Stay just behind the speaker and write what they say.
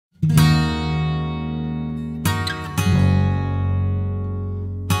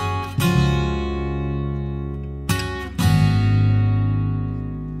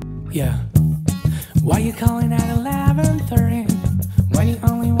Yeah. Why you calling at 11:30 when you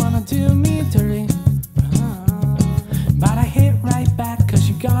only wanna do me dirty? But I hit right back 'cause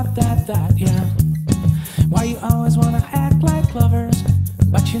you got that, yeah. Why you always wanna act like lovers,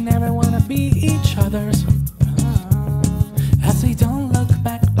 but you never wanna be each other's? I say don't look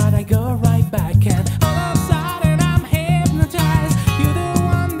back, but I go right back, and all of a sudden I'm hypnotized. You're the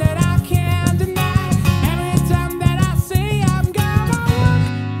one that I can't deny. Every time that I say I'm gonna walk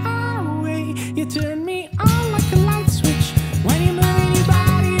away, you turn me on like a light switch when you're moving your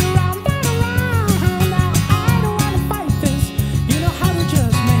body around and around. Now I don't wanna fight this. You know how to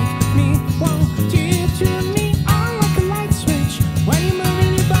just make me want you. Turn me on like a light switch when you're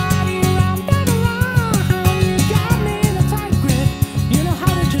moving your body around and around. You got me in a tight grip. You know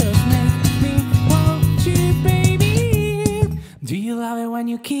how to just make me want you, baby. Do you love it when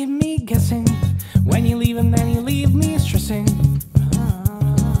you keep me guessing? When you leave and then you leave me stressing.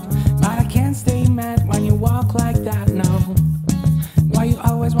 But I can't stay mad when you walk like that, no. Why you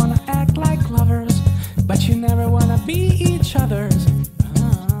always wanna act like lovers, but you never wanna be each other's?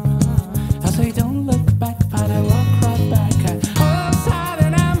 I say don't look back, but I walk right back, and all of a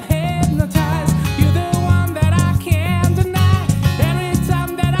sudden I'm hypnotized. You're the one that I can't deny. Every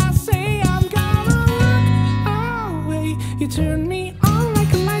time that I say I'm gonna walk away, you turn